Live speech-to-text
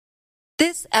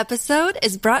This episode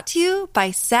is brought to you by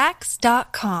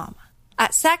Sax.com.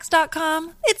 At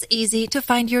Sax.com, it's easy to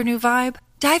find your new vibe.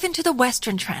 Dive into the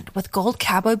Western trend with gold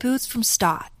cowboy boots from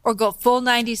Stott, or go full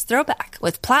 90s throwback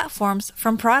with platforms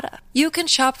from Prada. You can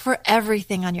shop for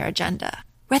everything on your agenda,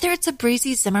 whether it's a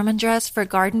breezy Zimmermann dress for a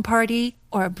garden party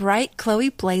or a bright Chloe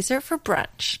blazer for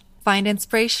brunch. Find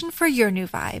inspiration for your new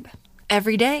vibe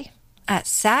every day at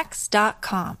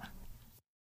Sax.com.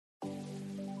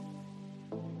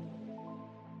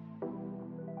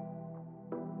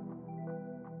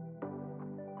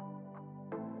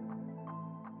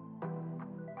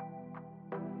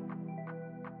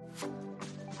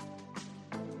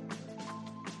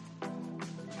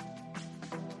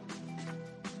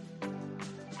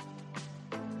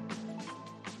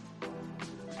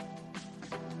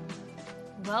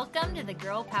 Welcome to the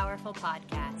Girl Powerful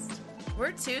Podcast.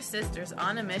 We're two sisters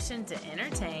on a mission to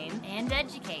entertain and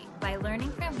educate by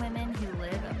learning from women who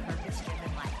live a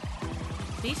purpose-driven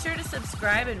life. Be sure to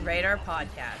subscribe and rate our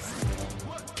podcast.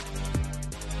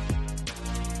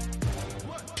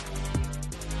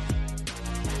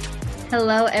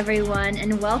 Hello, everyone,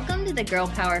 and welcome to the Girl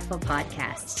Powerful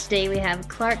Podcast. Today we have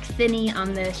Clark Finney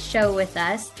on the show with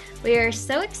us. We are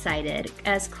so excited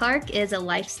as Clark is a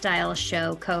lifestyle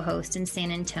show co-host in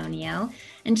San Antonio,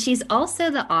 and she's also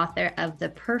the author of The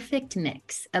Perfect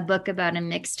Mix, a book about a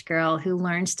mixed girl who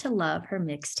learns to love her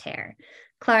mixed hair.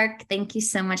 Clark, thank you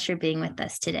so much for being with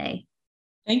us today.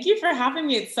 Thank you for having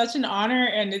me. It's such an honor,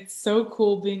 and it's so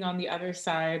cool being on the other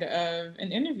side of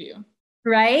an interview.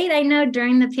 Right? I know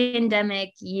during the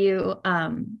pandemic, you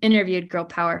interviewed Girl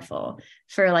Powerful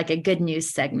for like a good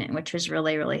news segment, which was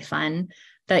really, really fun.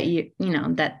 That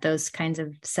that those kinds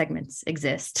of segments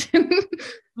exist.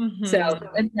 Mm-hmm. So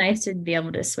it's nice to be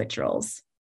able to switch roles.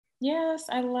 Yes,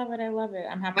 I love it.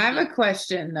 I'm happy. I have a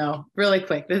question though, really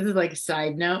quick. This is like a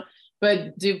side note,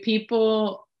 but do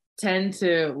people tend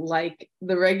to like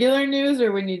the regular news,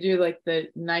 or when you do like the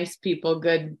nice people,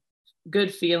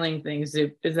 good feeling things,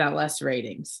 is that less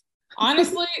ratings?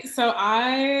 Honestly, so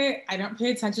I don't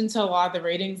pay attention to a lot of the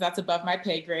ratings. That's above my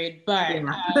pay grade. But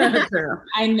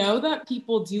I know that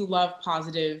people do love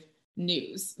positive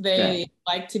news. They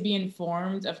like to be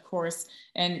informed, of course.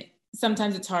 And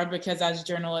sometimes it's hard because as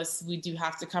journalists, we do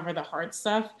have to cover the hard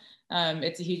stuff.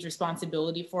 It's a huge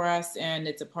responsibility for us. And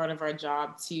it's a part of our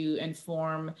job to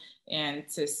inform and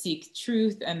to seek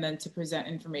truth and then to present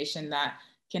information that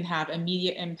can have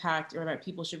immediate impact or that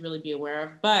people should really be aware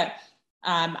of. But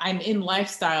I'm in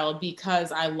lifestyle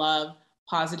because I love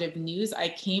positive news. I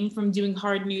came from doing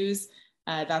hard news.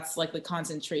 That's like the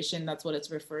concentration. That's what it's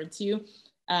referred to.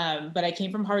 But I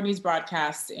came from hard news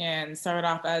broadcasts and started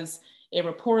off as a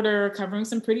reporter covering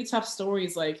some pretty tough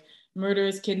stories like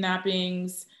murders,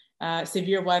 kidnappings,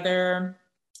 severe weather.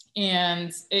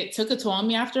 And it took a toll on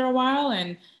me after a while.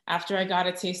 And after I got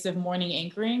a taste of morning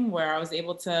anchoring, where I was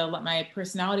able to let my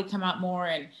personality come out more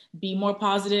and be more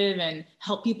positive and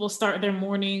help people start their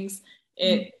mornings,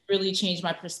 it really changed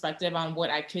my perspective on what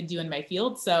I could do in my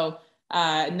field. So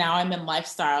now I'm in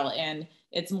lifestyle and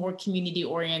it's more community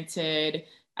oriented.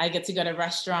 I get to go to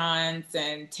restaurants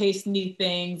and taste new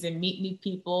things and meet new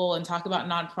people and talk about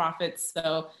nonprofits.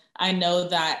 So I know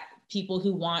that people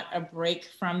who want a break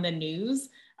from the news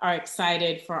are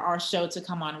excited for our show to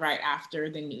come on right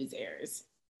after the news airs.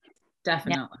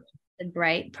 Definitely. Yeah, the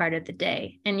bright part of the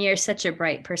day. And you're such a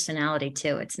bright personality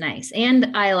too. It's nice.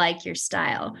 And I like your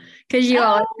style because you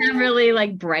always have really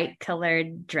like bright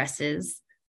colored dresses.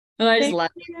 Oh, I just love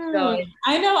it. So,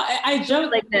 I know. I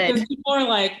joke like because people are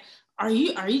like, are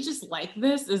you just like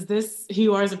this? Is this who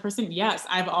you are as a person? Yes,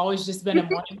 I've always just been a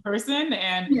morning person,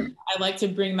 and I like to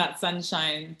bring that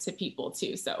sunshine to people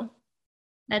too. So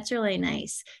that's really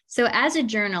nice. So as a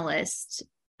journalist,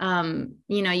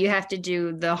 you have to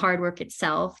do the hard work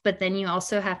itself, but then you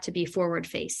also have to be forward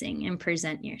facing and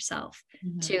present yourself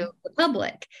to the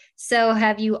public. So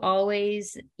have you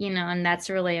always, and that's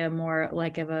really a more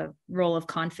like of a role of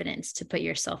confidence to put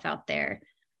yourself out there.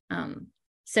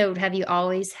 So have you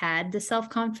always had the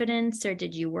self-confidence, or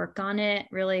did you work on it?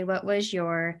 Really, what was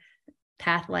your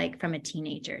path like from a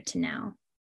teenager to now?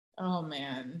 Oh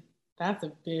man, that's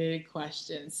a big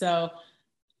question. So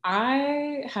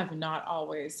I have not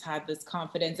always had this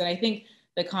confidence. And I think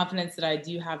the confidence that I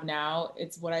do have now,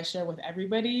 it's what I share with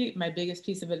everybody. My biggest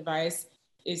piece of advice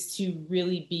is to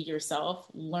really be yourself,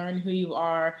 learn who you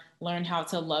are, learn how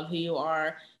to love who you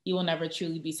are. You will never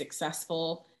truly be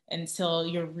successful until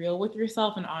you're real with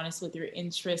yourself and honest with your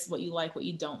interests, what you like, what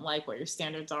you don't like, what your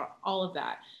standards are, all of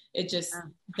that. It just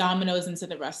dominoes into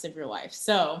the rest of your life.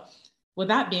 So with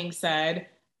that being said,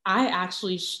 I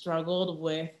actually struggled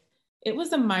with it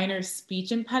was a minor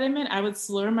speech impediment. I would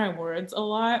slur my words a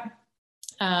lot.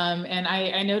 And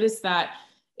I noticed that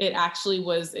it actually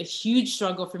was a huge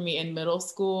struggle for me in middle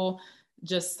school.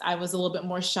 Just, I was a little bit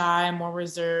more shy, more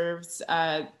reserved,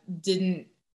 didn't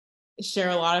share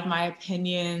a lot of my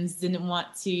opinions, didn't want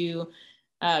to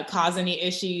cause any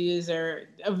issues or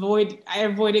I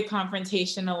avoided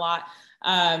confrontation a lot.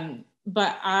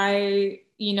 But I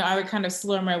would kind of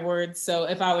slur my words. So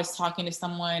if I was talking to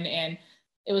someone and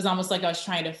it was almost like I was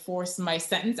trying to force my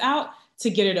sentence out to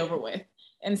get it over with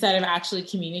instead of actually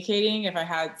communicating if I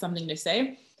had something to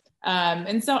say.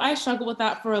 And so I struggled with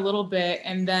that for a little bit.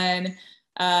 And then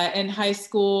in high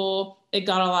school, it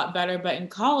got a lot better. But in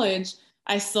college,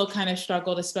 I still kind of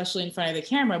struggled, especially in front of the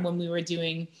camera when we were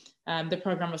doing, the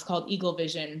program was called Eagle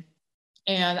Vision.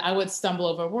 And I would stumble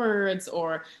over words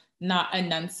or not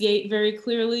enunciate very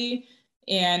clearly.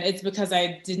 And it's because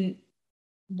I didn't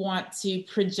want to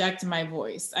project my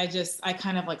voice. I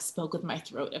kind of like spoke with my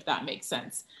throat, if that makes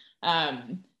sense.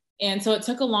 And so it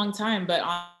took a long time, but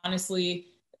honestly,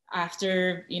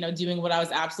 after, doing what I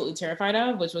was absolutely terrified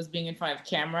of, which was being in front of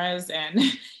cameras and,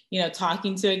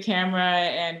 talking to a camera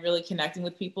and really connecting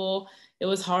with people, it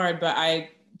was hard, but I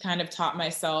kind of taught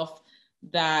myself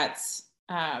that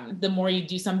the more you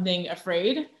do something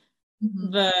afraid,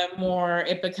 the more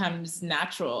it becomes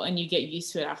natural and you get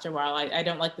used to it after a while. I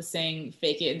don't like the saying,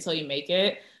 fake it until you make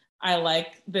it. I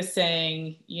like the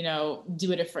saying,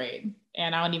 do it afraid.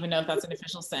 And I don't even know if that's an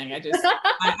official saying. I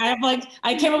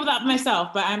came up with that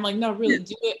myself, but I'm like, no, really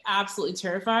do it absolutely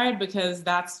terrified, because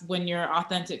that's when your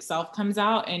authentic self comes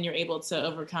out and you're able to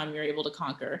overcome, you're able to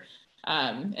conquer.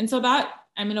 And so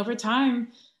over time,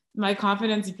 my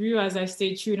confidence grew as I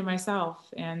stayed true to myself.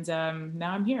 And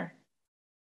now I'm here.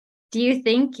 Do you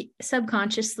think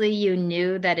subconsciously you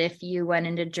knew that if you went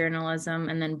into journalism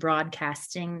and then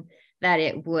broadcasting, that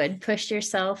it would push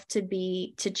yourself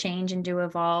to change and to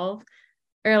evolve?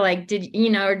 Or like, did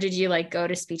you like go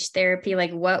to speech therapy?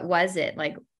 Like, what was it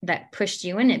like that pushed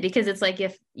you in it? Because it's like,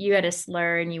 if you had a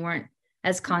slur and you weren't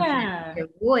as confident in your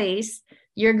voice,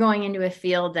 you're going into a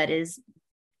field that is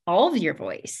all of your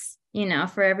voice,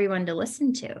 for everyone to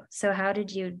listen to. So how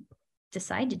did you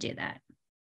decide to do that?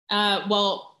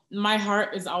 Well, my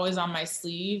heart is always on my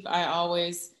sleeve. I'm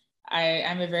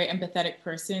a very empathetic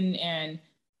person. And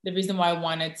the reason why I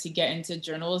wanted to get into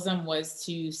journalism was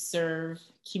to serve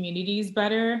communities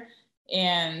better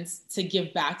and to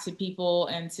give back to people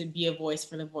and to be a voice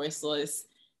for the voiceless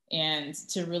and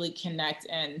to really connect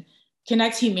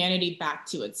humanity back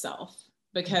to itself,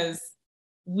 because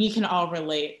we can all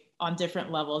relate on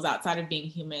different levels outside of being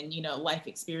human, life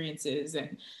experiences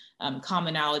and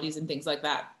commonalities and things like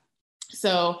that.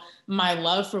 So my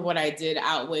love for what I did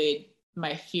outweighed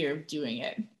my fear of doing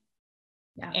it.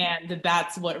 Yeah. And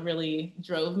that's what really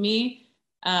drove me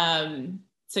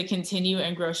to continue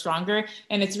and grow stronger.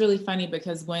 And it's really funny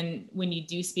because when you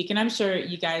do speak, and I'm sure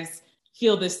you guys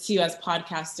feel this too as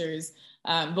podcasters,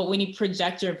 but when you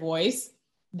project your voice,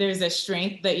 there's a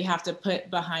strength that you have to put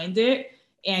behind it.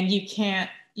 And you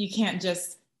can't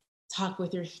just talk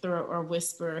with your throat or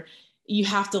whisper. You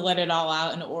have to let it all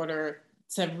out in order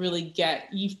to really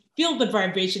you feel the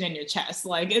vibration in your chest.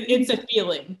 Like it's a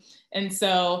feeling. And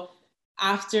so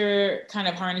after kind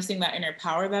of harnessing that inner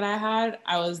power that I had,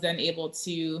 I was then able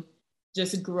to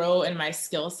just grow in my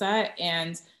skill set.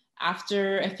 And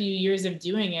after a few years of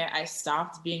doing it, I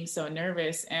stopped being so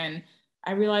nervous and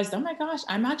I realized, oh my gosh,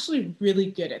 I'm actually really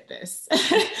good at this.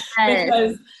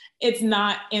 Because it's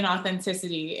not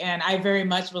inauthenticity. And I very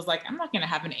much was like, I'm not going to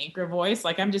have an anchor voice.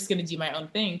 Like, I'm just going to do my own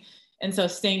thing. And so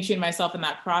staying true to myself in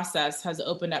that process has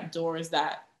opened up doors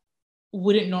that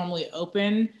wouldn't normally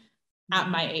open at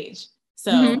my age.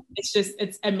 So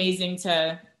it's amazing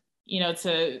to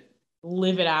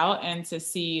live it out and to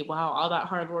see, wow, all that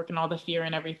hard work and all the fear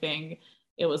and everything,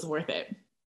 it was worth it.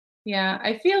 Yeah.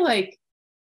 I feel like,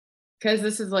 because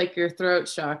this is like your throat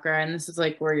chakra and this is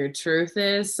like where your truth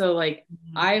is. So like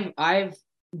I've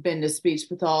been to speech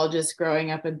pathologists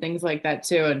growing up and things like that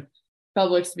too. And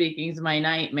public speaking is my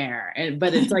nightmare.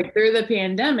 But it's like through the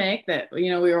pandemic that,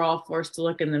 we were all forced to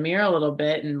look in the mirror a little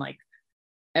bit and like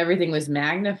everything was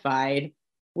magnified.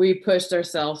 We pushed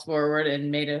ourselves forward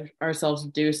and made ourselves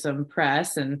do some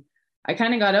press. And I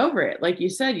kind of got over it. Like you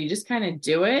said, you just kind of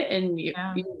do it and you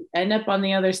end up on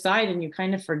the other side and you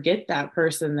kind of forget that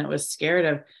person that was scared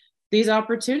of these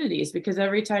opportunities, because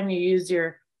every time you use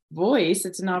your voice,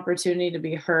 it's an opportunity to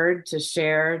be heard, to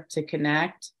share, to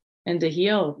connect, and to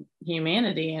heal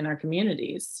humanity in our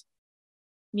communities.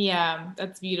 Yeah,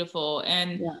 that's beautiful.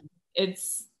 And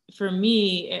it's, for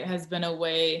me, it has been a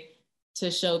way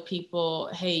to show people,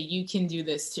 hey, you can do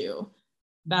this too.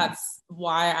 That's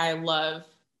why I love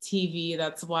TV.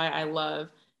 That's why I love,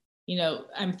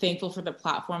 I'm thankful for the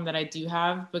platform that I do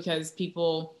have, because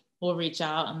people will reach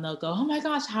out and they'll go, oh my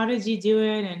gosh, how did you do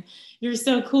it? And you're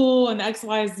so cool and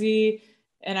XYZ.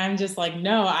 And I'm just like,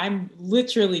 no, I'm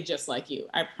literally just like you.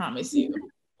 I promise you.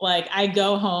 Like, I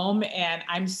go home and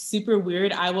I'm super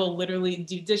weird. I will literally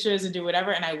do dishes and do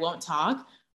whatever, and I won't talk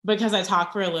because I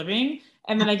talk for a living.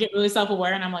 And then I get really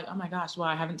self-aware and I'm like, oh my gosh, well,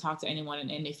 I haven't talked to anyone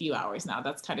in a few hours now.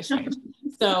 That's kind of strange.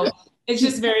 So it's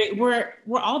just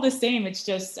we're all the same. It's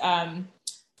just, I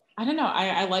don't know.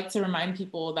 I like to remind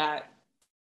people that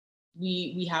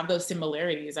we have those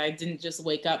similarities. I didn't just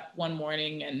wake up one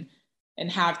morning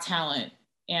and have talent.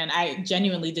 And I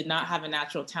genuinely did not have a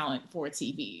natural talent for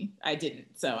TV. I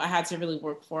didn't. So I had to really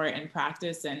work for it and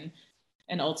practice and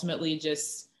ultimately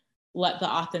just let the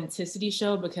authenticity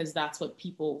show, because that's what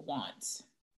people want.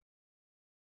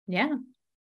 Yeah.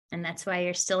 And that's why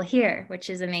you're still here, which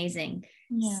is amazing.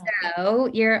 Yeah. So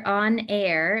you're on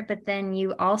air, but then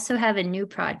you also have a new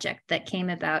project that came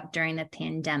about during the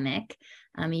pandemic.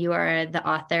 You are the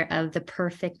author of The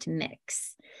Perfect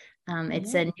Mix.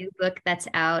 It's a new book that's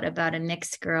out about a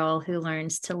mixed girl who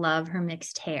learns to love her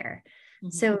mixed hair. Mm-hmm.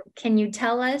 So can you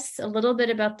tell us a little bit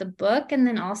about the book? And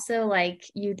then also, like,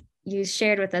 you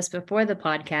shared with us before the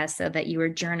podcast, so that you were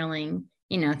journaling,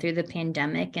 through the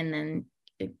pandemic, and then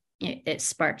it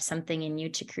sparked something in you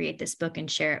to create this book and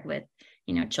share it with,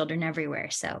 children everywhere.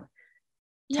 So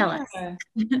tell us.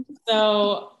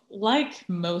 So, like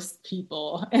most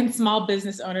people and small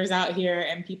business owners out here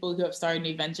and people who have started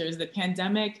new ventures, the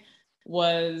pandemic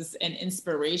was an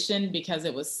inspiration because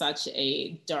it was such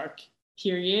a dark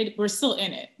period. We're still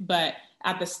in it, but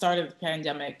at the start of the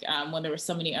pandemic, when there were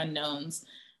so many unknowns,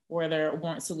 where there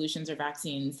weren't solutions or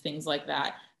vaccines, things like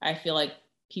that, I feel like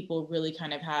people really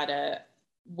kind of had a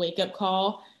wake-up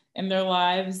call in their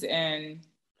lives and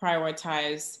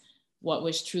prioritized what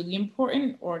was truly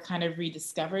important, or kind of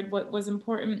rediscovered what was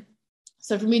important.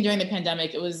 So for me during the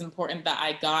pandemic, it was important that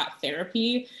I got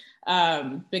therapy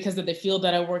because of the field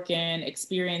that I work in,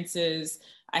 experiences.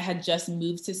 I had just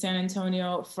moved to San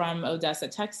Antonio from Odessa,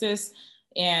 Texas,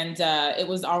 and it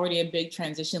was already a big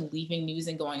transition leaving news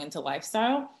and going into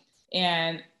lifestyle.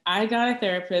 And I got a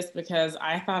therapist because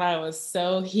I thought I was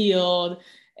so healed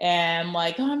and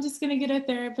like, oh, I'm just going to get a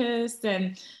therapist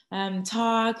and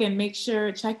talk and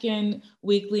check in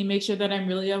weekly, make sure that I'm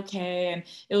really okay. And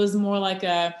it was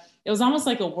almost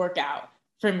like a workout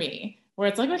for me, where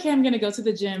it's like, okay, I'm going to go to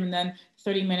the gym and then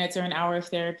 30 minutes or an hour of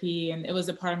therapy. And it was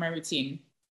a part of my routine.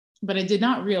 But I did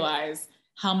not realize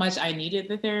how much I needed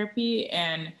the therapy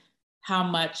and how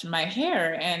much my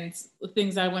hair and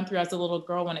things I went through as a little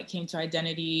girl when it came to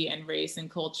identity and race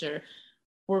and culture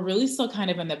were really still kind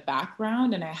of in the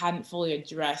background, and I hadn't fully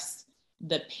addressed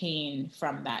the pain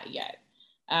from that yet.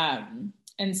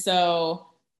 And so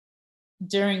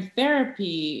during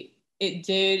therapy, it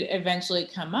did eventually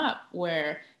come up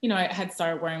where, I had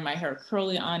started wearing my hair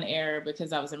curly on air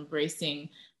because I was embracing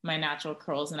my natural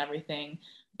curls and everything.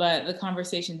 But the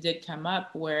conversation did come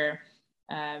up where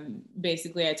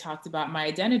basically I talked about my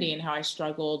identity and how I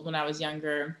struggled when I was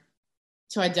younger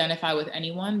to identify with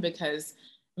anyone, because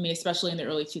especially in the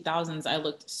early 2000s, I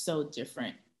looked so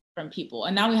different from people.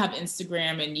 And now we have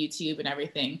Instagram and YouTube and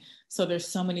everything. So there's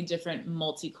so many different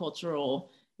multicultural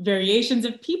variations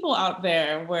of people out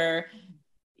there where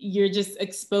you're just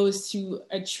exposed to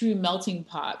a true melting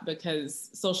pot because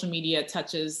social media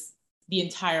touches the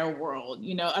entire world,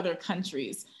 other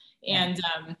countries. And,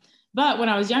 but when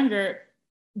I was younger,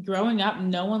 growing up,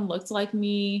 no one looked like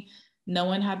me. No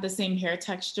one had the same hair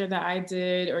texture that I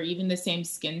did, or even the same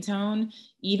skin tone,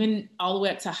 even all the way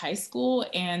up to high school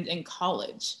and in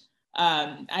college.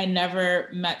 I never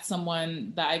met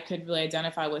someone that I could really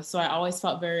identify with. So I always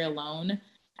felt very alone.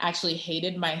 I actually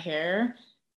hated my hair.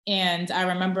 And I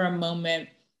remember a moment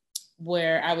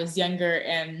where I was younger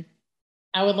and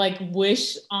I would like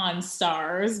wish on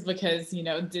stars because,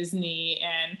 Disney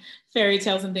and fairy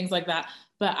tales and things like that.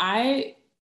 But I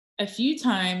a few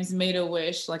times made a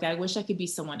wish, like I wish I could be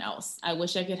someone else. I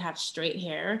wish I could have straight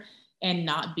hair and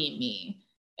not be me.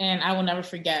 And I will never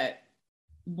forget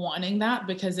wanting that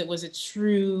because it was a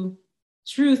true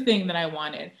thing that I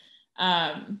wanted.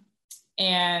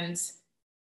 And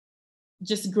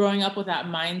just growing up with that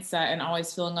mindset and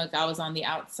always feeling like I was on the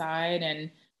outside. And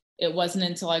it wasn't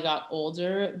until I got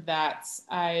older that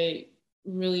I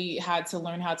really had to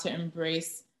learn how to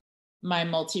embrace my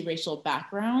multiracial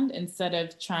background instead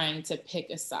of trying to pick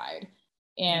a side.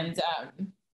 And,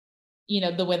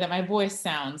 the way that my voice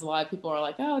sounds, a lot of people are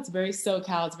like, oh, it's very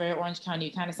SoCal, it's very Orange County,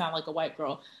 you kind of sound like a white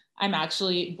girl. I'm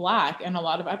actually Black and a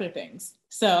lot of other things.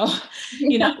 So,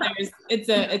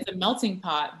 it's a melting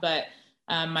pot, but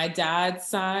my dad's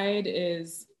side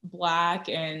is Black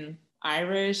and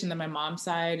Irish. And then my mom's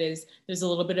side there's a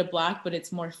little bit of Black, but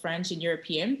it's more French and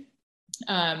European.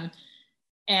 And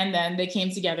then they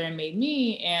came together and made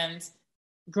me. And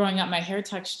growing up, my hair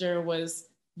texture was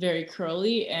very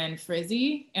curly and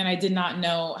frizzy, and I did not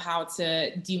know how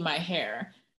to do my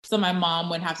hair. So my mom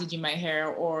would have to do my hair,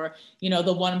 or,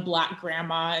 the one Black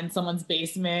grandma in someone's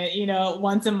basement,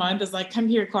 once a month is like, come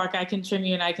here, Clark, I can trim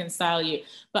you and I can style you.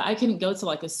 But I couldn't go to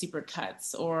like a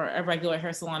Supercuts or a regular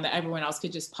hair salon that everyone else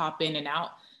could just pop in and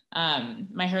out.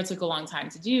 My hair took a long time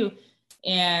to do.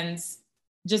 And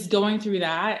just going through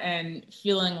that and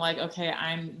feeling like, okay,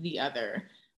 I'm the other.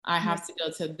 I have to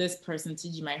go to this person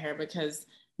to do my hair because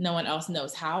no one else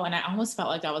knows how. And I almost felt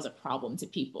like I was a problem to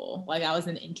people, like I was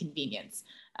an inconvenience.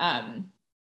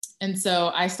 And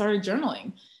so I started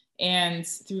journaling, and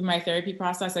through my therapy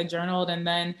process, I journaled. And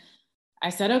then I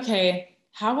said, okay,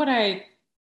 how would I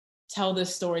tell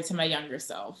this story to my younger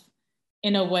self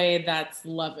in a way that's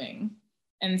loving?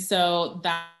 And so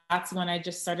that's when I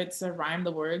just started to rhyme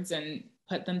the words and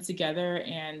put them together.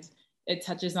 And it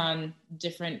touches on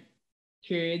different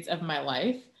periods of my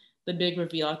life. The big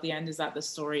reveal at the end is that the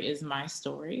story is my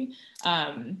story.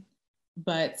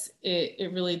 But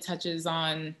it really touches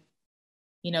on,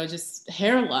 just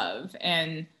hair love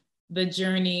and the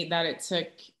journey that it took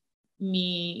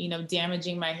me,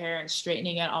 damaging my hair and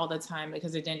straightening it all the time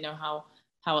because I didn't know how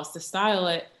else to style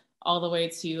it, all the way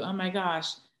to, oh my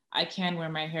gosh, I can wear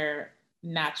my hair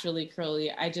naturally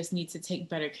curly. I just need to take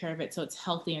better care of it so it's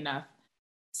healthy enough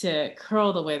to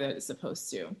curl the way that it's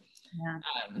supposed to. Yeah.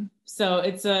 So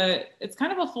it's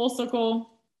kind of a full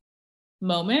circle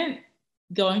moment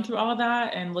going through all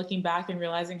that and looking back and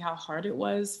realizing how hard it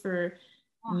was for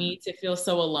me to feel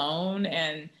so alone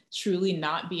and truly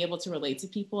not be able to relate to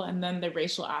people. And then the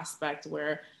racial aspect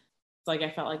where it's like I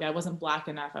felt like I wasn't Black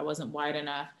enough, I wasn't white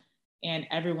enough, and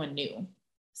everyone knew.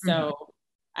 So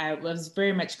I was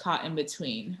very much caught in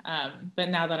between. But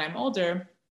now that I'm older,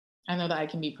 I know that I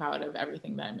can be proud of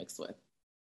everything that I mixed with.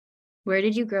 Where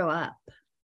did you grow up?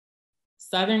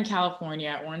 Southern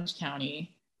California, Orange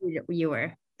County. You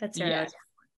were. That's right. Yes.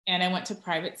 And I went to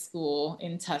private school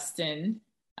in Tustin,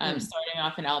 starting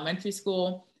off in elementary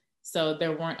school. So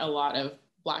there weren't a lot of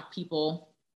Black people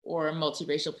or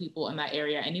multiracial people in that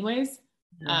area anyways.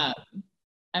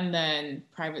 And then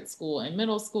private school in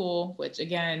middle school, which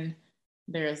again,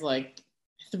 there's like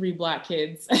 3 Black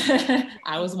kids.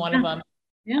 I was one of them.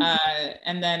 Yeah.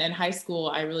 And then in high school,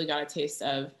 I really got a taste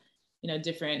of,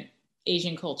 different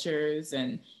Asian cultures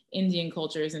and Indian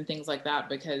cultures and things like that,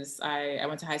 because I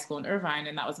went to high school in Irvine,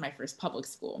 and that was my first public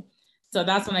school. So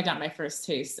that's when I got my first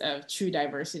taste of true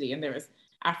diversity. And there was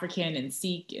African and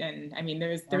Sikh, and I mean,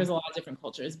 there was a lot of different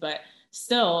cultures, but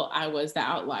still I was the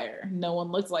outlier. No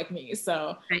one looked like me.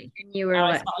 So right. And you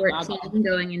were 14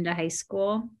 going into high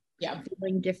school? Yeah.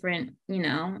 Feeling different,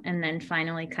 and then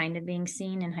finally kind of being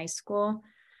seen in high school.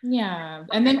 Yeah.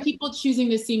 And then people choosing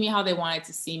to see me how they wanted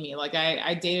to see me. Like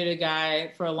I dated a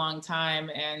guy for a long time,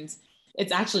 and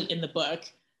it's actually in the book.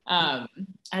 I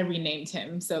renamed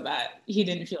him so that he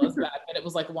didn't feel as bad, but it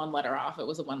was like 1 letter off. It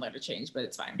was a 1 letter change, but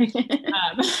it's fine.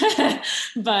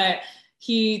 But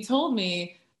he told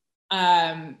me,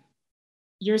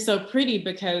 you're so pretty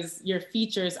because your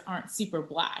features aren't super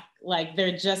Black. Like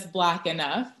they're just Black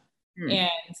enough. And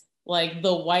like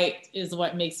the white is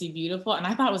what makes you beautiful. And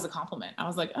I thought it was a compliment. I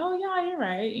was like, oh yeah, you're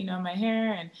right. My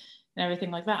hair and everything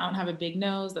like that. I don't have a big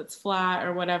nose that's flat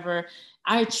or whatever.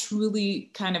 I truly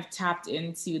kind of tapped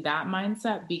into that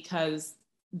mindset because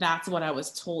that's what I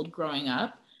was told growing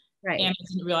up. Right. And I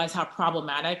didn't realize how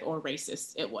problematic or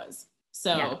racist it was.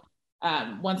 So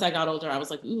once I got older, I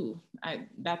was like, ooh,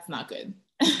 that's not good.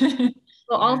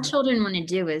 Well, all children want to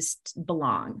do is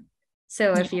belong.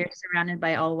 So if you're surrounded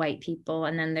by all white people,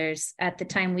 and then at the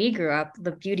time we grew up,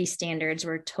 the beauty standards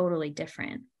were totally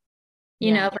different.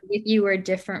 If you were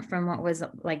different from what was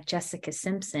like Jessica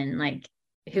Simpson, like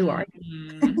who are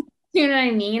you? You know what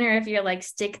I mean? Or if you're like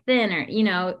stick thin,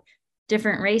 or,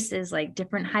 different races, like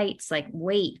different heights, like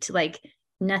weight, like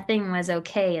nothing was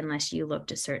okay unless you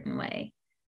looked a certain way.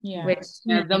 Yeah.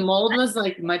 The mold was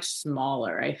like much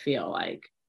smaller, I feel like.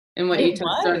 And what you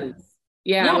took.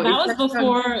 Yeah, that was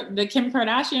before the Kim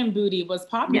Kardashian booty was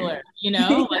popular,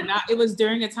 like that, it was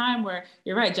during a time where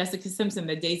you're right, Jessica Simpson,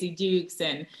 the Daisy Dukes,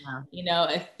 and,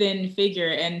 a thin figure.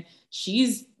 And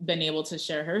she's been able to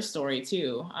share her story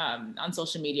too, on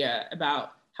social media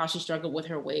about how she struggled with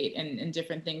her weight and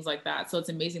different things like that. So it's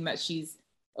amazing that she's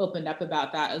opened up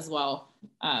about that as well.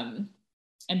 And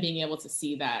being able to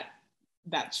see that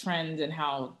that trend and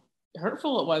how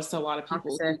hurtful it was to a lot of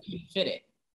people who couldn't fit it.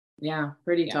 Yeah,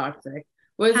 pretty toxic.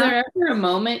 Was there ever a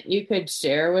moment you could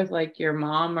share with like your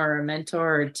mom or a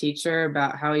mentor or a teacher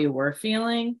about how you were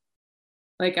feeling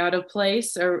like out of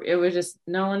place, or it was just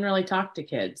no one really talked to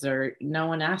kids or no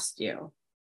one asked you?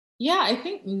 Yeah, I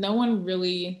think no one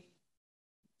really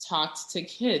talked to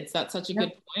kids. That's such a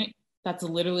good point. That's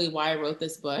literally why I wrote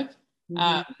this book.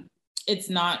 It's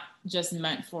not just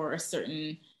meant for a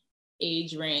certain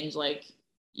age range, like,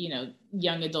 you know,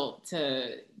 young adult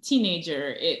to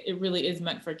teenager. It really is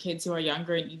meant for kids who are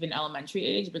younger and even elementary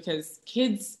age, because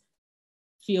kids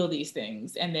feel these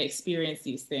things and they experience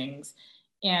these things.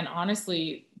 And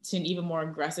honestly, to an even more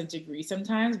aggressive degree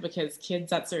sometimes, because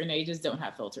kids at certain ages don't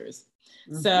have filters.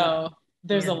 So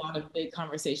there's a lot of big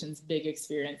conversations, big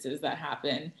experiences that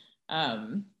happen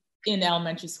in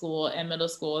elementary school and middle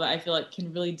school that I feel like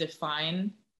can really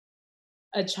define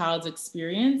a child's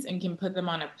experience and can put them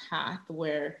on a path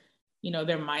where, you know,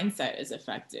 their mindset is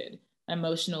affected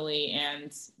emotionally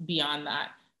and beyond that.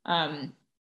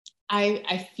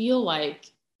 I feel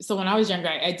like, so when I was younger,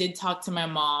 I did talk to my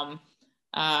mom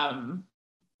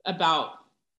about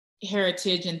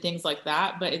heritage and things like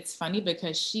that, but it's funny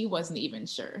because she wasn't even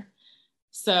sure.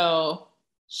 So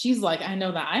she's like, I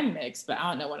know that I'm mixed, but I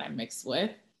don't know what I'm mixed with.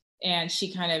 And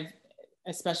she kind of,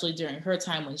 especially during her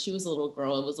time when she was a little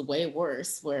girl, it was way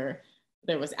worse, where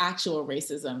there was actual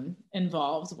racism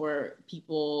involved, where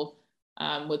people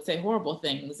would say horrible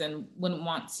things and wouldn't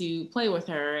want to play with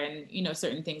her, and, you know,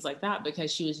 certain things like that,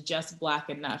 because she was just Black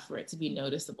enough for it to be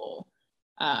noticeable.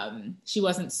 She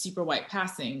wasn't super white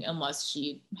passing unless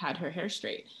she had her hair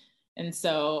straight. And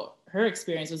so her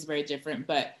experience was very different,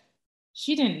 but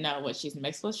she didn't know what she's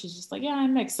mixed with. She's just like, yeah,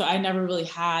 I'm mixed. So I never really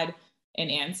had an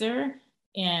answer.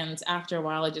 And after a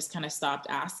while, I just kind of stopped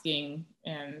asking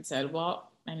and said,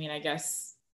 well, I mean, I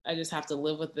guess I just have to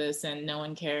live with this and no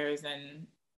one cares, and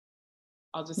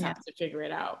I'll just have to figure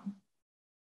it out.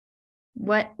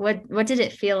 What did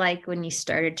it feel like when you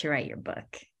started to write your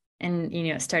book and, you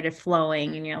know, it started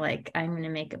flowing and you're like, I'm going to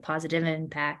make a positive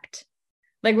impact?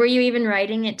 Like, were you even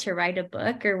writing it to write a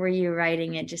book, or were you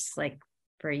writing it just like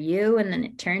for you and then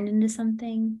it turned into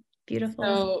something beautiful?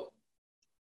 So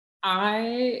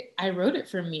I wrote it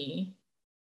for me,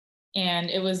 and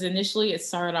it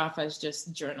started off as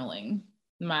just journaling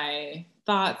my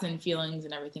thoughts and feelings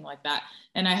and everything like that.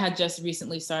 And I had just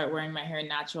recently started wearing my hair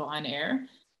natural on air,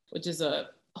 which is a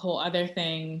whole other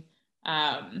thing,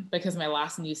 because my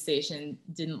last news station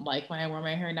didn't like when I wore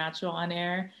my hair natural on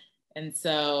air. And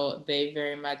so they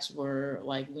very much were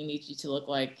like, we need you to look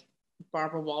like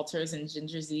Barbara Walters and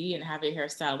Ginger Z and have a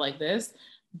hairstyle like this.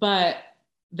 But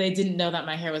they didn't know that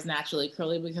my hair was naturally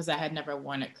curly because I had never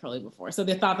worn it curly before. So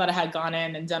they thought that I had gone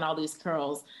in and done all these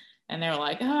curls. And they were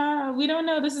like, we don't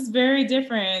know. This is very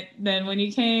different than when you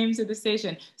came to the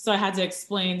station. So I had to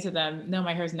explain to them, no,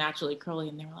 my hair is naturally curly.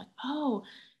 And they were like, oh,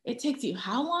 it takes you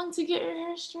how long to get your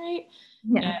hair straight?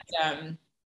 Yeah. And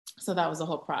so that was the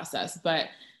whole process. But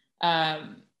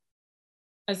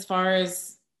as far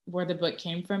as where the book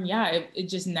came from, it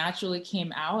just naturally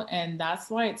came out. And that's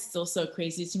why it's still so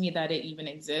crazy to me that it even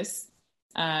exists,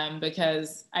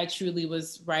 because I truly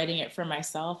was writing it for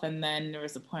myself. And then there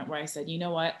was a point where I said, you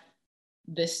know what,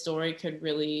 this story could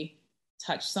really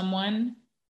touch someone.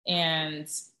 And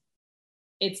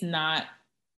it's not,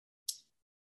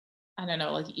 I don't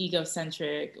know, like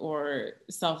egocentric or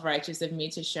self-righteous of me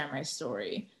to share my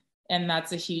story. And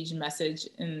that's a huge message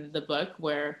in the book,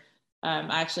 where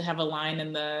I actually have a line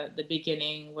in the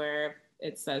beginning where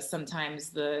it says, sometimes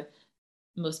the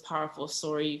most powerful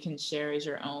story you can share is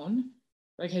your own,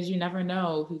 because you never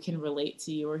know who can relate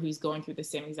to you or who's going through the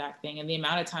same exact thing. And the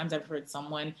amount of times I've heard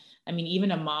someone, I mean,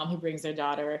 even a mom who brings their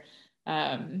daughter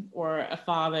or a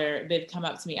father, they've come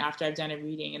up to me after I've done a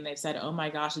reading and they've said, oh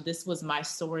my gosh, this was my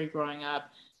story growing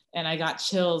up. And I got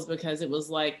chills because it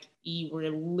was like, you were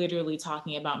literally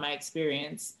talking about my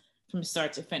experience from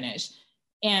start to finish.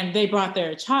 And they brought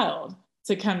their child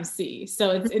to come see. So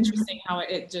it's interesting how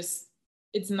it's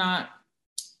not,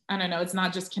 I don't know, it's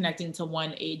not just connecting to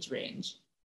one age range.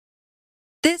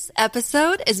 This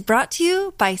episode is brought to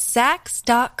you by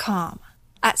Saks.com.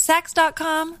 At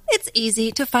Saks.com, it's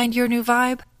easy to find your new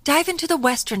vibe. Dive into the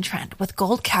Western trend with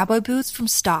gold cowboy boots from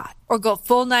Stott, or go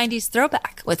full 90s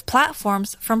throwback with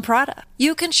platforms from Prada.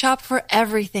 You can shop for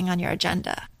everything on your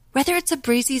agenda, whether it's a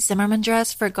breezy Zimmermann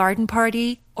dress for a garden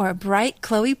party or a bright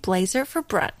Chloe blazer for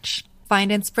brunch.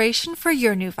 Find inspiration for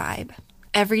your new vibe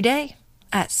every day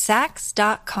at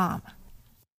Saks.com.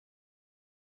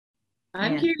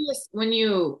 I'm curious, when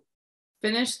you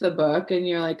finish the book and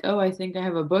you're like, oh, I think I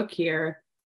have a book here,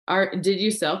 Did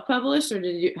you self-publish, or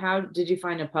how did you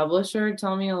find a publisher?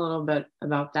 Tell me a little bit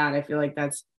about that. I feel like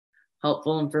that's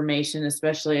helpful information,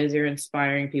 especially as you're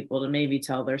inspiring people to maybe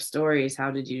tell their stories.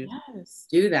 How did you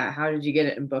do that? How did you get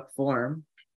it in book form?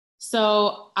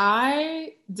 So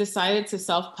I decided to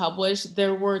self-publish.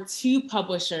 There were two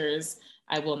publishers.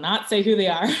 I will not say who they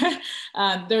are.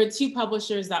 There were two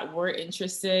publishers that were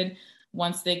interested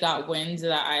once they got wind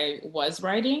that I was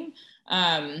writing.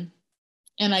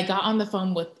 And I got on the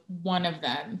phone with one of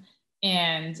them,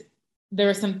 and there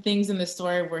were some things in the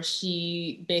story where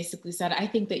she basically said, I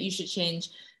think that you should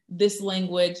change this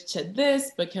language to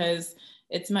this because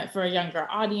it's meant for a younger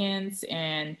audience,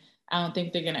 and I don't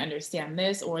think they're going to understand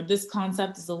this, or this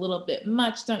concept is a little bit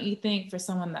much, don't you think, for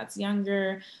someone that's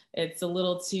younger? It's a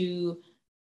little too,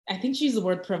 I think she used the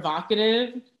word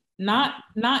provocative, not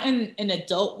in an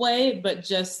adult way, but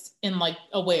just in like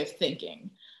a way of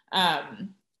thinking.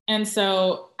 And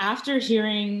so after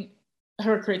hearing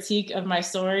her critique of my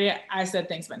story, I said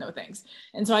thanks, but no thanks.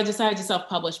 And so I decided to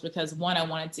self-publish because one, I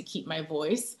wanted to keep my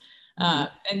voice.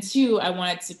 And two, I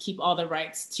wanted to keep all the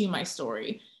rights to my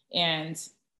story and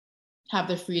have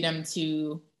the freedom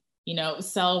to, you know,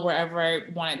 sell wherever I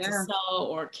wanted to sell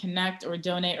or connect or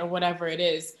donate or whatever it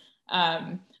is,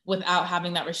 without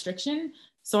having that restriction.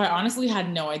 So I honestly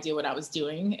had no idea what I was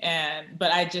doing.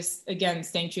 But I just, again,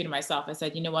 staying true to myself, I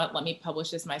said, you know what, let me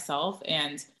publish this myself,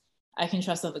 and I can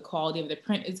trust that the quality of the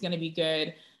print is going to be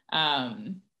good,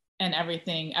 and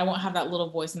everything. I won't have that little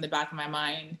voice in the back of my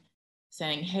mind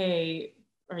saying, hey,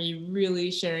 are you really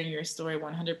sharing your story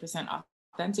 100%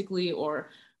 authentically, or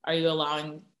are you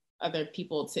allowing other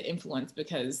people to influence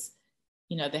because,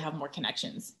 you know, they have more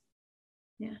connections?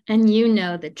 Yeah. And you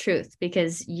know the truth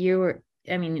because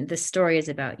the story is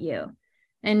about you.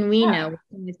 And we know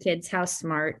with kids how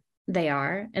smart they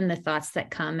are and the thoughts that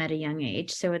come at a young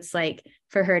age. So it's like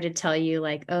for her to tell you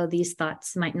like, oh, these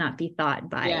thoughts might not be thought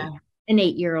by an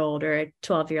 8-year-old or a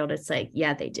 12-year-old. It's like,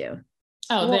 yeah, they do.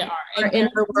 Oh, they are. Or in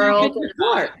the world.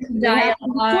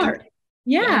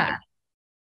 Yeah.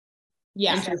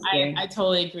 Yeah, I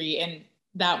totally agree. And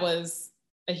that was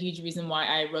a huge reason why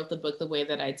I wrote the book the way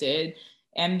that I did.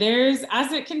 And there's,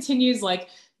 as it continues, like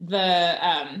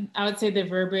I would say the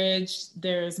verbiage,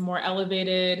 there's more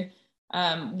elevated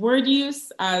word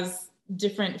use as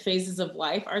different phases of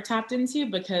life are tapped into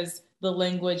because the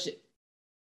language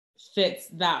fits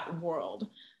that world.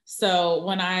 So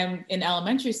when I'm in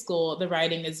elementary school, the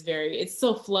writing is it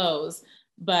still flows,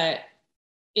 but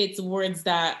it's words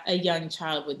that a young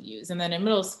child would use. And then in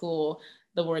middle school,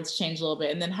 the words change a little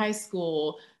bit. And then high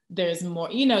school, there's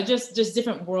more, you know, just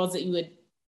different words that you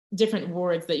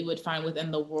would find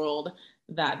within the world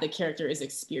that the character is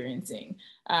experiencing,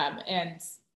 and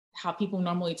how people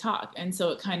normally talk. And so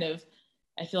it kind of,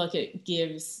 I feel like it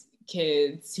gives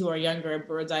kids who are younger a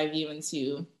bird's eye view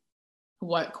into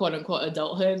what quote unquote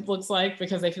adulthood looks like,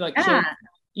 because I feel like kids,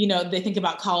 you know, they think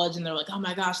about college and they're like, oh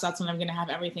my gosh, that's when I'm going to have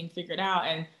everything figured out.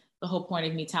 And the whole point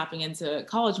of me tapping into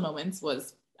college moments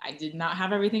was I did not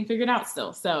have everything figured out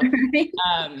still. So,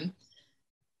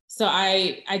 so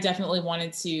I definitely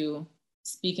wanted to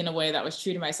speak in a way that was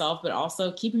true to myself, but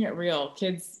also keeping it real.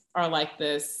 Kids are like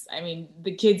this. I mean,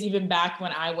 the kids, even back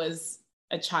when I was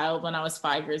a child, when I was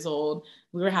 5 years old,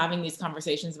 we were having these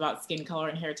conversations about skin color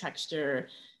and hair texture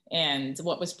and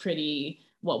what was pretty,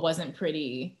 what wasn't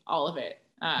pretty, all of it.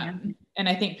 And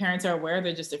I think parents are aware,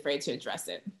 they're just afraid to address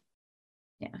it.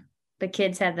 Yeah. The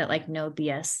kids have that like no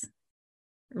BS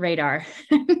radar.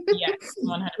 Yes,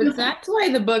 100%. But that's why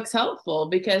the book's helpful,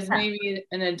 because maybe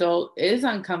an adult is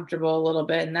uncomfortable a little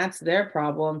bit and that's their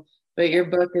problem, but your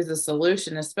book is a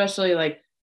solution, especially like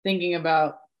thinking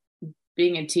about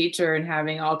being a teacher and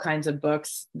having all kinds of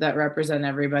books that represent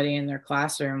everybody in their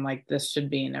classroom. Like this should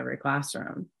be in every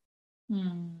classroom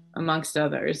amongst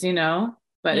others, you know,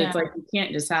 but it's like, you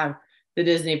can't just have the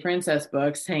Disney princess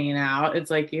books hanging out. It's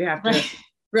like, you have to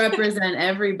represent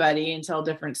everybody and tell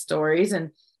different stories.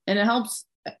 And it helps,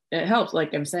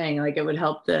 like I'm saying, like it would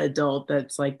help the adult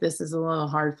that's like, this is a little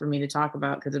hard for me to talk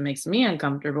about because it makes me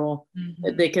uncomfortable,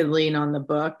 that they could lean on the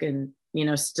book and, you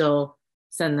know, still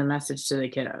send the message to the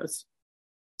kiddos.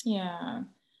 Yeah,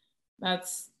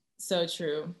 that's so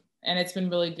true. And it's been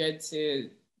really good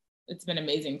it's been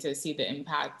amazing to see the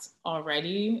impact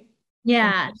already.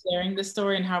 Yeah. Sharing the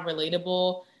story and how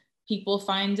relatable people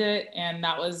find it. And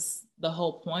that was the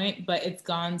whole point, but it's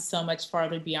gone so much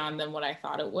farther beyond than what I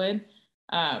thought it would.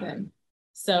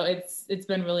 So it's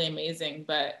been really amazing,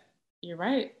 but you're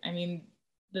right. I mean,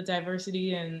 the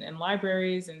diversity in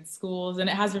libraries and schools, and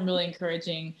it has been really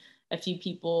encouraging a few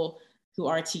people who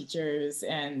are teachers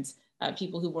and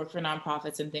people who work for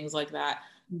nonprofits and things like that.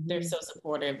 Mm-hmm. They're so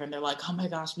supportive, and they're like, oh my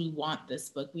gosh, we want this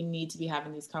book. We need to be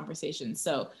having these conversations.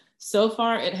 So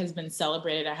far it has been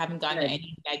celebrated. I haven't gotten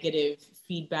any negative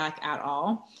feedback at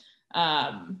all.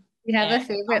 You have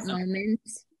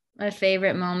a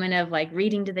favorite moment of like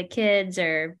reading to the kids,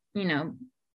 or, you know,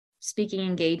 speaking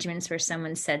engagements where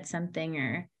someone said something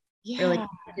or really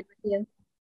connected with you?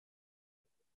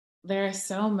 There are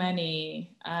so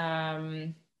many.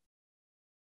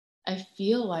 I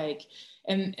feel like,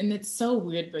 and it's so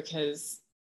weird because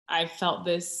I felt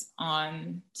this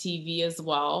on TV as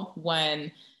well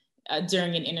when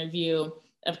during an interview,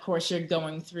 of course, you're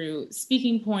going through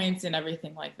speaking points and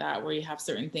everything like that, where you have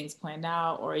certain things planned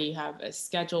out, or you have a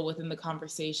schedule within the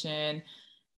conversation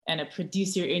and a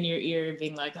producer in your ear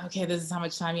being like, okay, this is how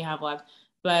much time you have left.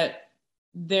 But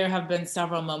there have been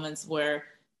several moments where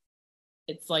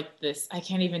it's like this, I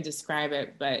can't even describe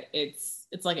it, but it's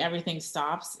like everything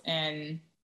stops and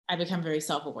I become very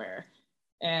self-aware.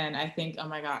 And I think, oh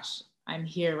my gosh, I'm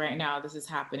here right now. This is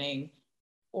happening,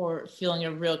 or feeling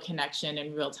a real connection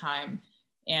in real time.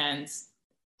 And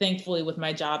thankfully with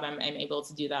my job, I'm able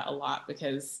to do that a lot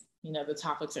because, you know, the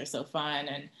topics are so fun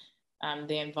and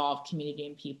they involve community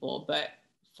and people. But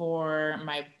for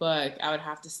my book, I would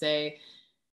have to say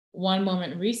one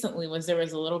moment recently was there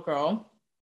was a little girl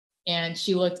and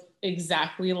she looked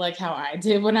exactly like how I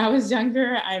did when I was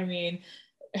younger. I mean,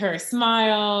 her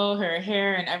smile, her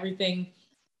hair and everything.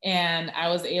 And I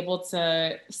was able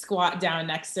to squat down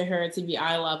next to her to be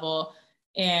eye level.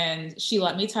 And she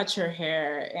let me touch her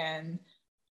hair. And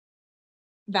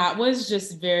that was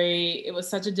just it was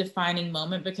such a defining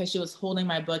moment because she was holding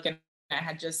my book and I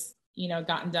had just, you know,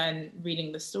 gotten done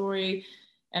reading the story.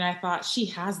 And I thought, she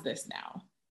has this now.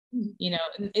 You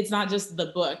know, it's not just the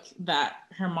book that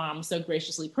her mom so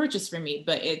graciously purchased for me,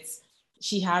 but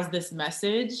she has this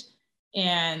message.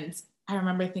 And I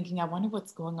remember thinking, I wonder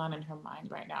what's going on in her mind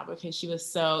right now, because she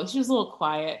was a little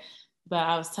quiet, but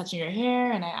I was touching her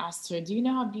hair and I asked her, do you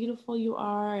know how beautiful you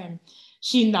are? And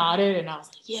she nodded and I was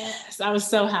like, yes, I was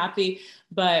so happy.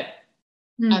 But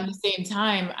at the same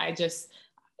time,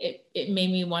 it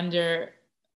made me wonder,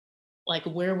 like,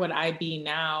 where would I be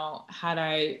now had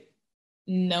I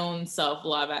known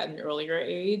self-love at an earlier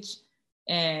age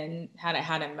and had I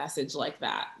had a message like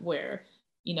that where,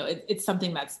 you know, it's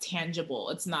something that's tangible.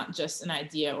 It's not just an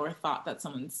idea or a thought that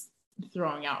someone's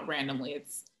throwing out randomly.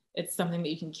 It's something that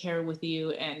you can carry with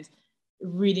you, and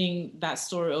reading that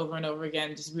story over and over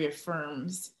again just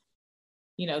reaffirms,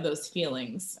 you know, those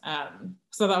feelings.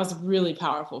 So that was really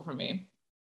powerful for me.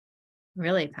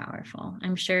 Really powerful.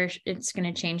 I'm sure it's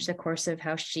going to change the course of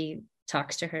how she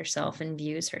talks to herself and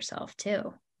views herself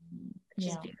too. Which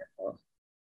is beautiful.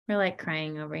 We're like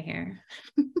crying over here.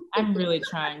 I'm really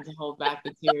trying to hold back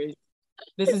the tears.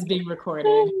 This is being recorded.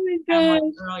 Oh my gosh.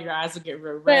 Like, girl, your eyes will get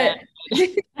real red.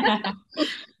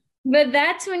 But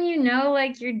that's when you know,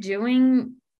 like, you're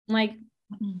doing like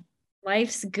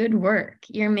life's good work.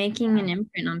 You're making an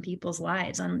imprint on people's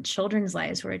lives, on children's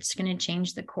lives, where it's going to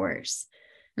change the course.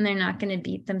 And they're not going to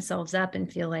beat themselves up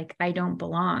and feel like I don't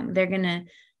belong. They're going to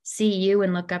see you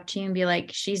and look up to you and be like,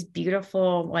 she's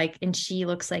beautiful, like, and she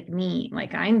looks like me,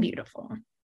 like I'm beautiful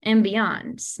and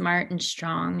beyond, smart and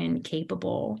strong and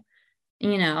capable,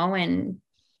 you know, and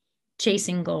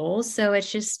chasing goals. So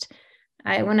it's just,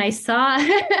 when I saw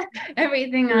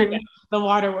everything on the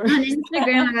waterworks on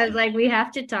Instagram, I was like, we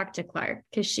have to talk to Clark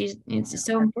because it's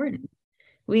so important.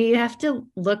 We have to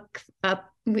look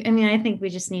up. I mean, I think we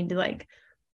just need to like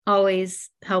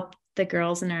always help the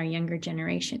girls in our younger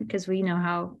generation, because we know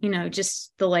how, you know,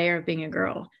 just the layer of being a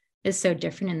girl is so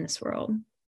different in this world.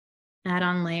 Add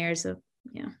on layers of,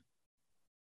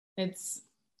 It's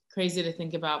crazy to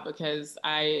think about, because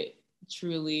I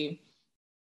truly,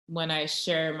 when I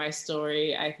share my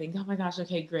story, I think, oh my gosh,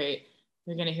 okay, great.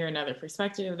 They're going to hear another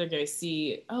perspective. They're going to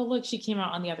see, oh, look, she came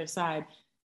out on the other side.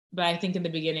 But I think in the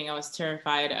beginning, I was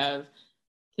terrified of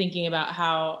thinking about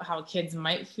how kids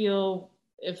might feel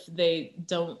if they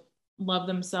don't love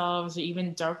themselves, or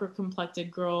even darker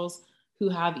complected girls who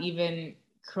have even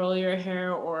curlier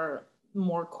hair or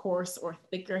more coarse or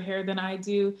thicker hair than I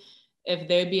do, if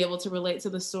they'd be able to relate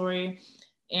to the story.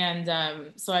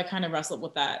 And so I kind of wrestled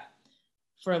with that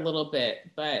for a little bit,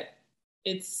 but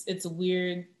it's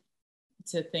weird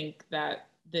to think that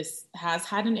this has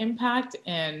had an impact,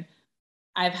 and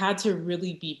I've had to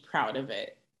really be proud of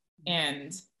it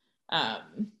and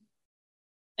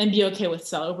be okay with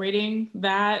celebrating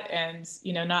that, and,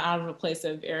 you know, not out of a place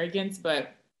of arrogance,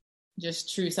 but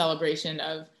just true celebration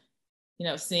of, you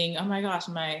know, seeing, oh my gosh,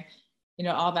 my, you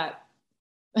know, all that.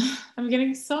 I'm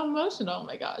getting so emotional. Oh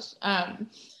my gosh.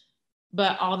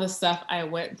 but all the stuff I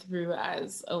went through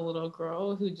as a little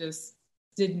girl who just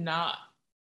did not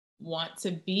want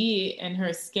to be in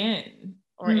her skin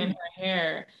or in her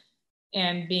hair,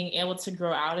 and being able to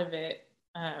grow out of it.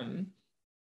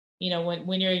 You know,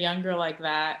 when you're younger like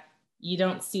that, you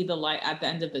don't see the light at the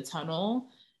end of the tunnel.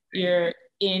 You're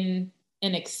in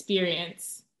an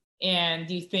experience and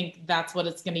you think that's what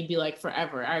it's going to be like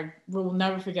forever. I will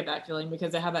never forget that feeling,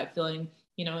 because I had that feeling,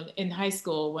 you know, in high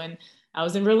school when I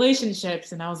was in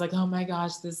relationships and I was like, oh my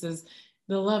gosh, this is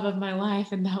the love of my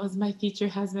life. And that was my future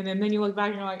husband. And then you look back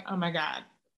and you're like, oh my God,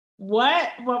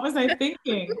 what was I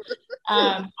thinking?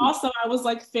 Also, I was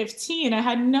like 15. I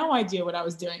had no idea what I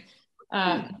was doing.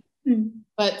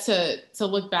 But to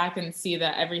look back and see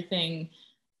that everything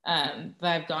that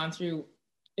I've gone through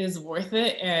is worth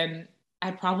it. And I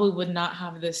probably would not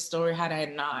have this story had I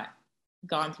not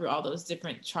gone through all those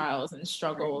different trials and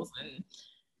struggles and,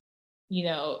 you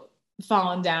know,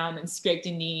 fallen down and scraped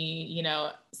a knee, you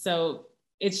know. So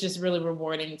it's just really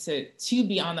rewarding to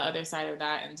be on the other side of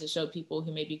that and to show people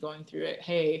who may be going through it,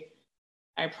 hey,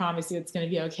 I promise you it's going to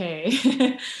be okay.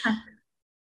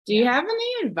 Do you have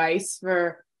any advice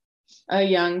for a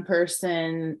young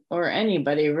person or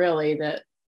anybody really, that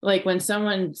like when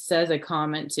someone says a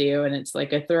comment to you and it's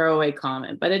like a throwaway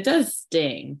comment, but it does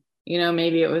sting, you know,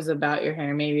 maybe it was about your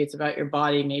hair, maybe it's about your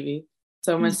body, maybe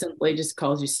someone simply just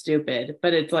calls you stupid,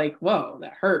 but it's like, whoa,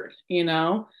 that hurt, you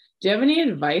know? Do you have any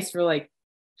advice for like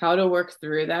how to work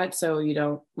through that so you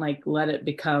don't like let it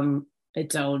become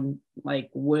its own like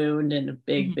wound and a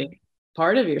big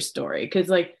part of your story? Because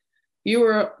like you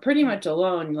were pretty much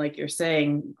alone, like you're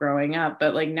saying, growing up,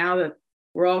 but like now that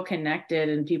we're all connected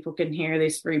and people can hear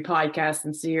these free podcasts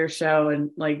and see your show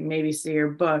and like maybe see your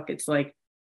book, it's like,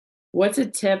 what's a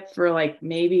tip for like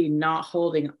maybe not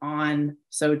holding on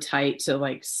so tight to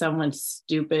like someone's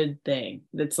stupid thing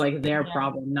that's like their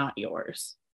problem, not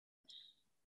yours?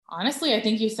 Honestly, I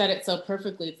think you said it so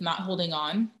perfectly. It's not holding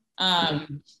on.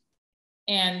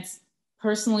 And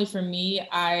personally for me,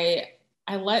 I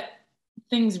let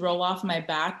things roll off my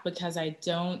back because I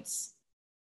don't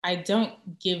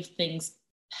give things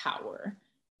power.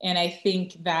 And I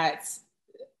think that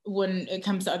when it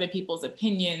comes to other people's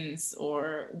opinions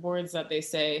or words that they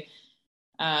say,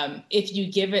 if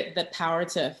you give it the power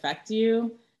to affect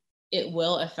you, it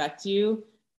will affect you.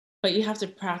 But you have to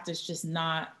practice just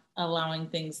not allowing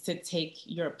things to take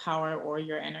your power or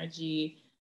your energy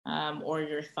or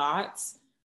your thoughts.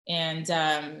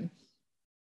 And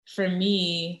for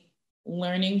me,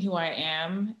 learning who I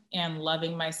am and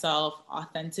loving myself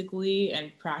authentically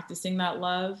and practicing that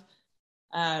love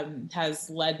has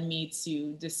led me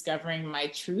to discovering my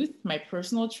truth, my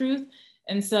personal truth.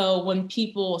 And so when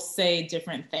people say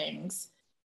different things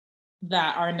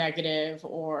that are negative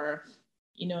or,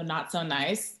 you know, not so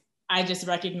nice, I just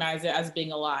recognize it as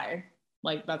being a lie.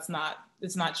 Like it's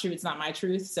not true. It's not my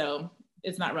truth. So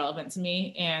it's not relevant to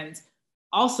me. And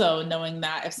also knowing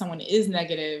that if someone is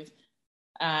negative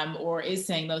or is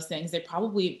saying those things, they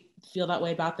probably feel that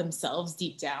way about themselves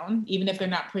deep down, even if they're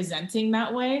not presenting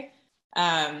that way.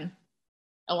 A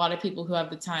lot of people who have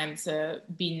the time to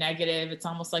be negative, it's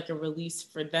almost like a release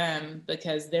for them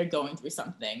because they're going through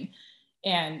something.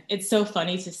 And it's so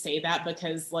funny to say that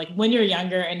because like when you're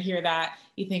younger and hear that,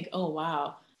 you think, oh,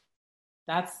 wow,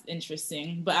 that's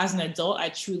interesting. But as an adult, I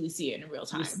truly see it in real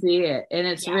time. You see it and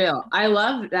it's real. I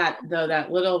love that though,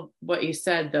 that little, what you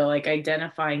said though, like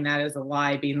identifying that as a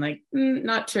lie, being like,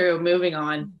 not true, moving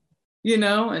on, you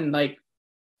know, and like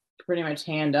pretty much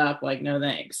hand up, like, no,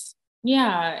 thanks.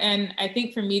 Yeah. And I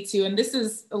think for me too, and this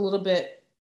is a little bit,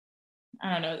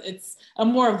 I don't know, it's a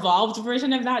more evolved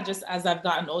version of that just as I've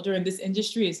gotten older, and this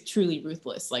industry is truly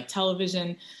ruthless. Like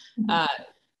television,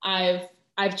 I've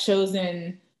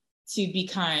chosen to be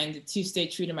kind, to stay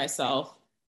true to myself,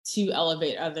 to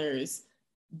elevate others,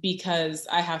 because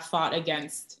I have fought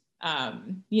against,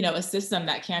 you know, a system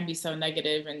that can be so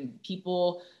negative. And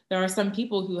there are some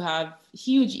people who have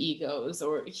huge egos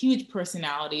or huge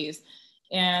personalities,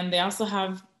 and they also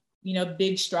have, you know,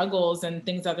 big struggles and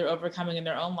things that they're overcoming in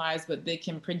their own lives, but they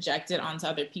can project it onto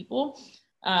other people.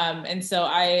 And so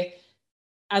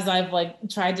as I've like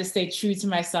tried to stay true to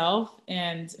myself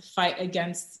and fight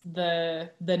against the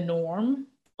norm,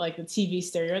 like the TV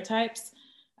stereotypes,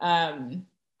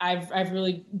 I've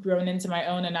really grown into my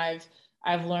own, and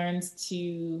I've learned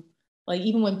to, like,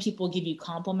 even when people give you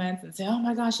compliments and say, oh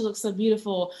my gosh, you look so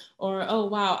beautiful, or, oh,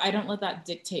 wow, I don't let that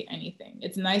dictate anything.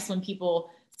 It's nice when people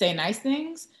say nice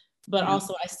things, but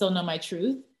also I still know my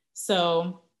truth.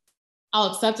 So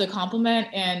I'll accept a compliment,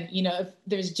 and, you know, if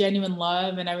there's genuine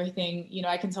love and everything, you know,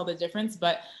 I can tell the difference,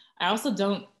 but I also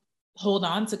don't hold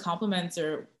on to compliments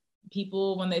or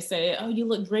people when they say, oh, you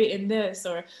look great in this,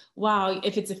 or wow,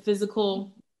 if it's a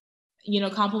physical,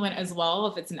 compliment as well,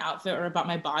 if it's an outfit or about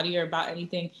my body or about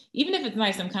anything, even if it's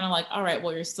nice, I'm kind of like, all right,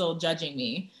 well, you're still judging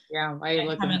me. Yeah. Why are you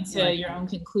looking coming to your own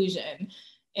conclusion?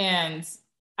 And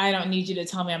I don't need you to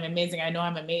tell me I'm amazing. I know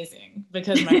I'm amazing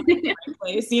because my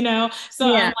place,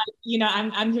 So yeah.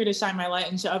 I'm here to shine my light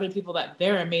and show other people that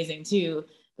they're amazing too,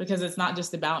 because it's not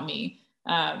just about me.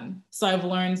 So I've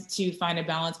learned to find a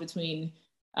balance between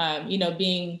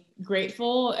being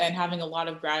grateful and having a lot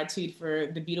of gratitude for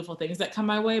the beautiful things that come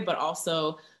my way, but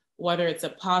also whether it's a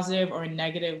positive or a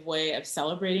negative way of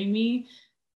celebrating me,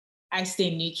 I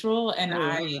stay neutral and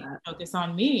I focus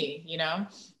on me,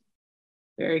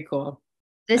 Very cool.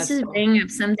 This is bringing up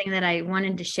something that I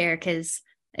wanted to share because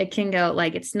it can go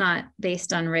like, it's not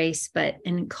based on race, but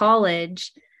in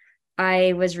college,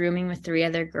 I was rooming with 3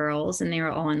 other girls and they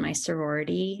were all in my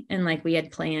sorority. And like, we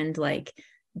had planned like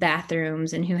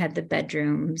bathrooms and who had the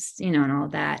bedrooms, and all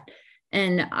that.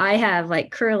 And I have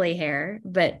like curly hair,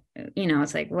 but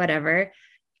it's like, whatever.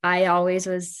 I always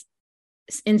was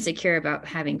insecure about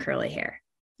having curly hair.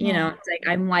 It's like,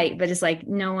 I'm white, but it's like,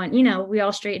 no one, we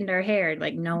all straightened our hair.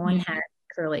 Like no one had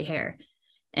curly hair.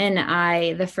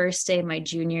 And the first day of my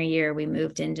junior year, we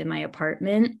moved into my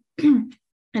apartment and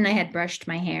I had brushed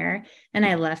my hair and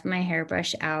I left my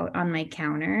hairbrush out on my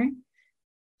counter.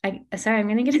 Sorry, I'm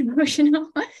going to get emotional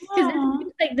because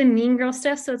it's like the mean girl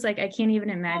stuff. So it's like, I can't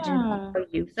even imagine how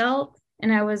you felt.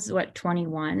 And I was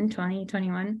 21.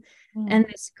 And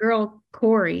this girl,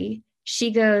 Corey, she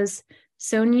goes,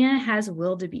 Sonia has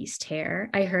wildebeest hair.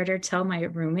 I heard her tell my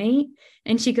roommate,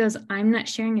 and she goes, I'm not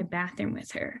sharing a bathroom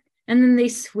with her. And then they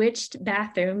switched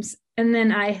bathrooms. And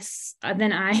then I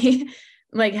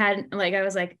like I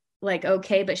was like,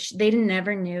 okay, but they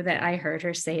never knew that I heard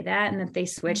her say that and that they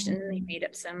switched and then they made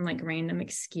up some like random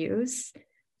excuse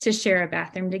to share a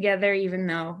bathroom together, even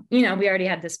though, we already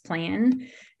had this plan.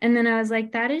 And then I was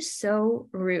like, that is so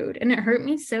rude. And it hurt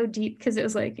me so deep because it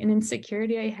was like an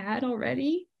insecurity I had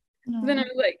already. Then I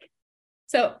was like,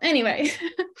 so anyway,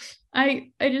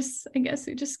 I guess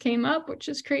it just came up, which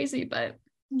is crazy, but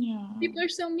people are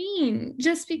so mean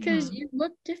just because you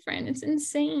look different. It's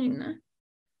insane.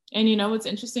 And what's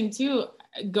interesting too,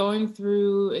 going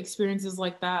through experiences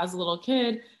like that as a little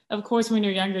kid, of course, when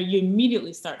you're younger, you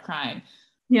immediately start crying.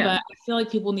 Yeah. But I feel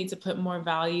like people need to put more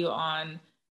value on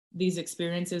these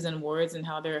experiences and words and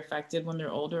how they're affected when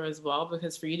they're older as well,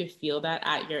 because for you to feel that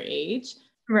at your age,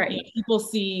 right? People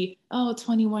see,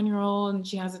 21-year-old and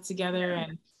she has it together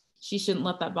and she shouldn't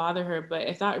let that bother her. But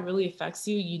if that really affects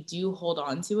you, you do hold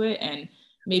on to it, and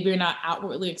maybe you're not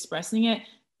outwardly expressing it,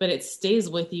 but it stays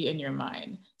with you in your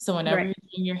mind. So whenever you're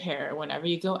doing your hair, whenever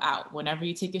you go out, whenever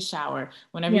you take a shower,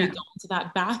 whenever you go into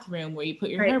that bathroom where you put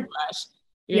your hairbrush,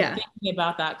 you're thinking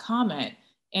about that comment,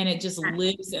 and it just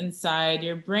lives inside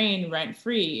your brain rent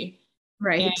free.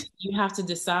 Right. And you have to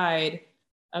decide,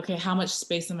 okay, how much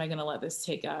space am I going to let this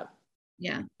take up?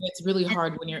 Yeah. It's really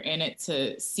hard when you're in it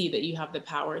to see that you have the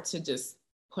power to just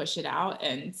push it out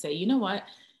and say, you know what?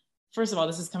 First of all,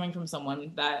 this is coming from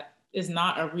someone that is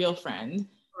not a real friend.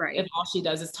 Right. If all she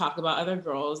does is talk about other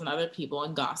girls and other people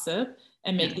and gossip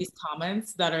and make these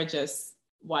comments that are just,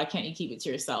 why can't you keep it to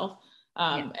yourself?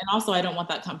 And also, I don't want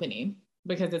that company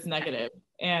because it's negative.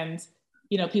 And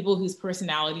people whose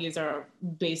personalities are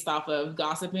based off of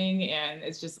gossiping and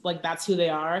it's just like, that's who they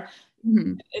are.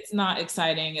 Mm-hmm. It's not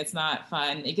exciting. It's not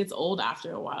fun. It gets old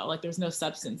after a while. Like there's no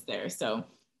substance there. So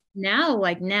now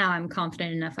I'm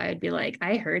confident enough. I would be like,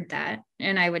 I heard that.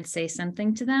 And I would say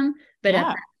something to them, but at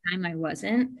that time I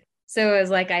wasn't. So it was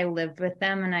like, I lived with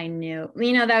them and I knew,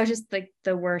 that was just like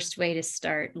the worst way to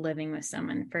start living with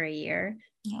someone for a year.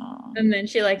 Aww. And then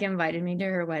she like invited me to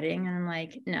her wedding and I'm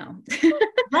like, no.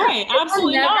 Right.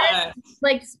 Absolutely not.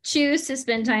 Like choose to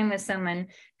spend time with someone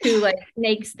who like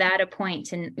makes that a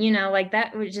point. And like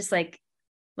that was just like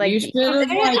you should have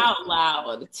said it out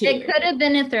loud too. It could have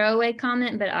been a throwaway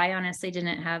comment, but I honestly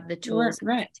didn't have the tools at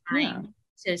the time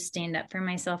to stand up for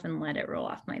myself and let it roll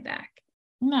off my back.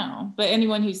 No, but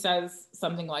anyone who says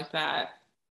something like that,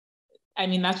 I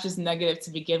mean, that's just negative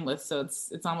to begin with. So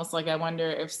it's almost like I wonder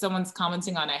if someone's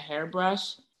commenting on a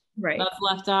hairbrush that's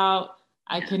left out.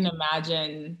 I couldn't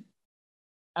imagine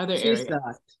other areas.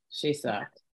 She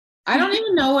sucked. I don't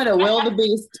even know what a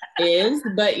wildebeest is,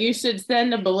 but you should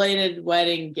send a belated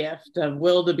wedding gift of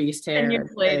wildebeest hair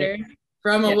later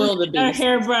from a wildebeest. A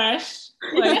hairbrush.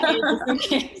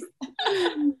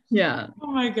 Yeah.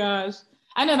 Oh my gosh.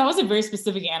 I know that was a very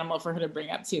specific animal for her to bring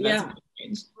up too. That's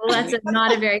strange. Well, that's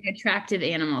not a very attractive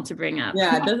animal to bring up.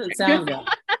 Yeah, it doesn't sound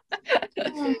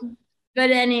good. But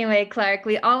anyway, Clark,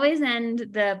 we always end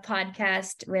the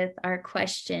podcast with our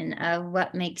question of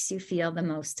what makes you feel the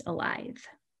most alive.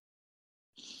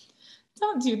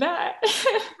 Don't do that.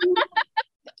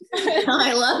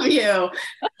 I love you.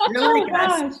 You're like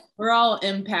us. We're all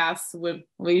empaths.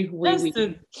 We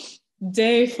a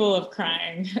day full of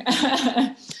crying.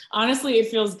 Honestly, it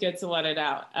feels good to let it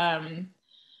out.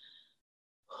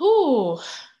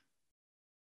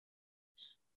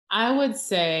 I would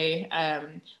say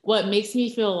what makes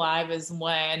me feel alive is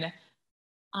when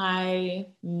I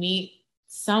meet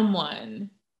someone,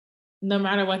 no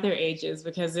matter what their age is,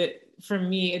 because for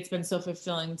me, it's been so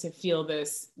fulfilling to feel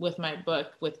this with my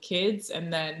book with kids.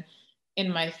 And then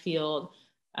in my field,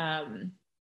 when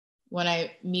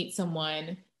I meet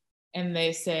someone and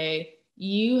they say,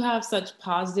 you have such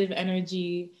positive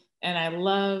energy and I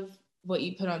love what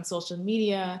you put on social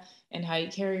media and how you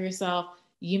carry yourself.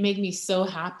 You make me so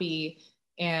happy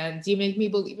and you make me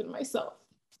believe in myself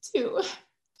too.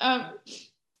 I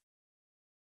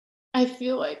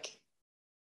feel like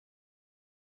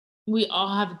we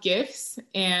all have gifts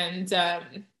and,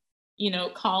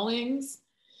 callings,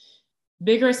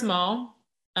 big or small.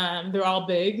 They're all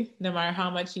big, no matter how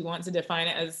much you want to define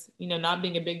it as, not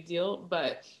being a big deal,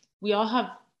 but we all have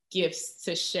gifts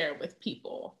to share with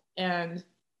people. And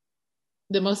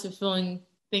the most fulfilling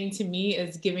thing to me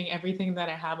is giving everything that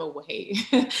I have away.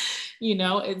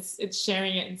 It's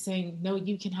sharing it and saying, no,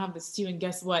 you can have this too. And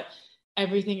guess what?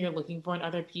 Everything you're looking for in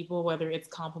other people, whether it's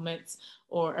compliments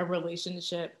or a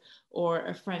relationship or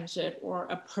a friendship or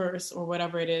a purse or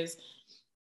whatever it is,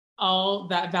 all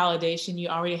that validation you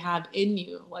already have in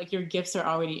you. Like your gifts are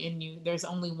already in you. There's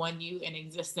only one you in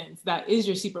existence. That is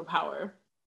your superpower.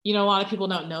 A lot of people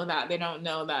don't know that. They don't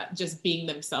know that just being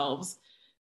themselves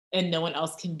and no one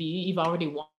else can be, you've already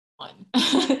won.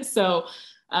 So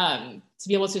to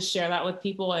be able to share that with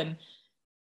people and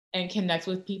connect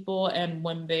with people, and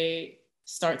when they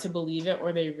start to believe it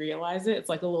or they realize it, it's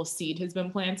like a little seed has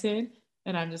been planted.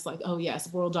 And I'm just like, oh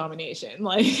yes, world domination.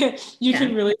 Like you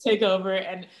can really take over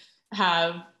and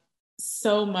have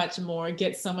so much more,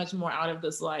 get so much more out of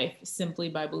this life simply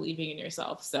by believing in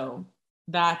yourself. So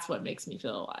that's what makes me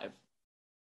feel alive.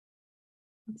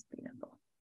 That's beautiful.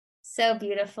 So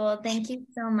beautiful. Thank you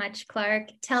so much, Clark.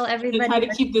 Tell everybody. I try to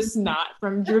keep the snot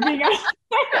from dripping out.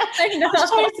 I know. I'm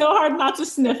trying so hard not to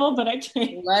sniffle, but I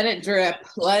can't. Let it drip.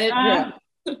 Let it drip.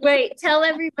 Wait, tell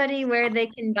everybody where they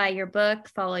can buy your book,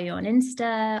 follow you on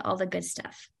Insta, all the good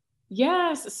stuff.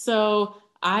 Yes. So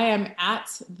I am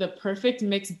at The Perfect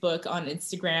Mix Book on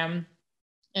Instagram.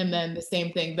 And then the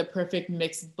same thing,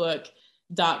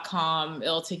 theperfectmixbook.com.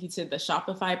 It'll take you to the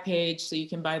Shopify page so you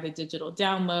can buy the digital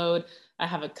download. I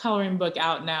have a coloring book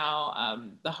out now,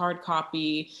 the hard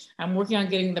copy. I'm working on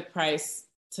getting the price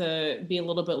to be a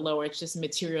little bit lower. It's just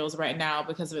materials right now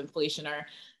because of inflation are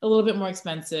a little bit more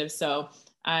expensive. So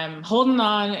I'm holding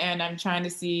on and I'm trying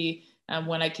to see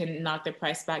when I can knock the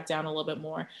price back down a little bit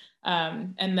more.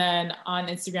 And then on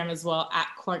Instagram as well, at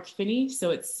Clark Finney. So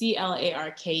it's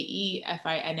ClarkeFinney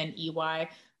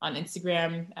on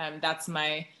Instagram. That's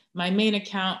my main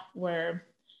account where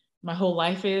my whole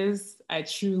life is. I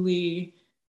truly,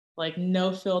 like,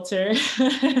 no filter,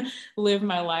 live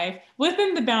my life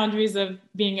within the boundaries of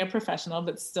being a professional,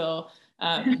 but still,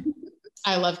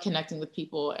 I love connecting with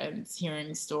people and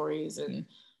hearing stories and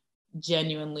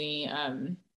genuinely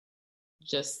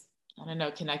just, I don't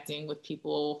know, connecting with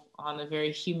people on a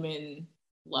very human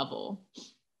level.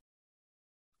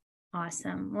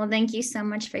 Awesome. Well, thank you so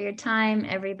much for your time.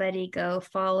 Everybody go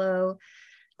follow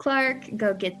Clark,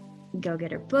 go get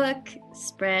her book,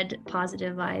 spread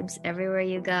positive vibes everywhere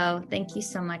you go. Thank you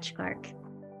so much, Clark.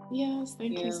 Yes,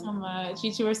 thank you so much.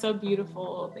 You two are so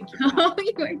beautiful. Thank you. Oh,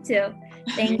 you are too.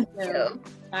 Thank you.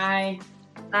 Bye.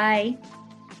 Bye.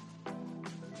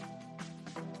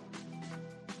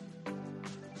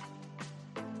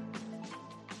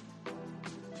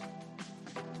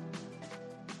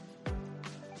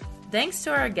 Thanks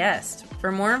to our guest.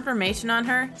 For more information on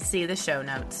her, see the show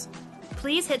notes.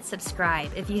 Please hit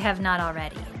subscribe if you have not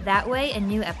already. That way, a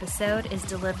new episode is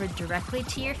delivered directly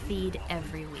to your feed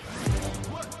every week.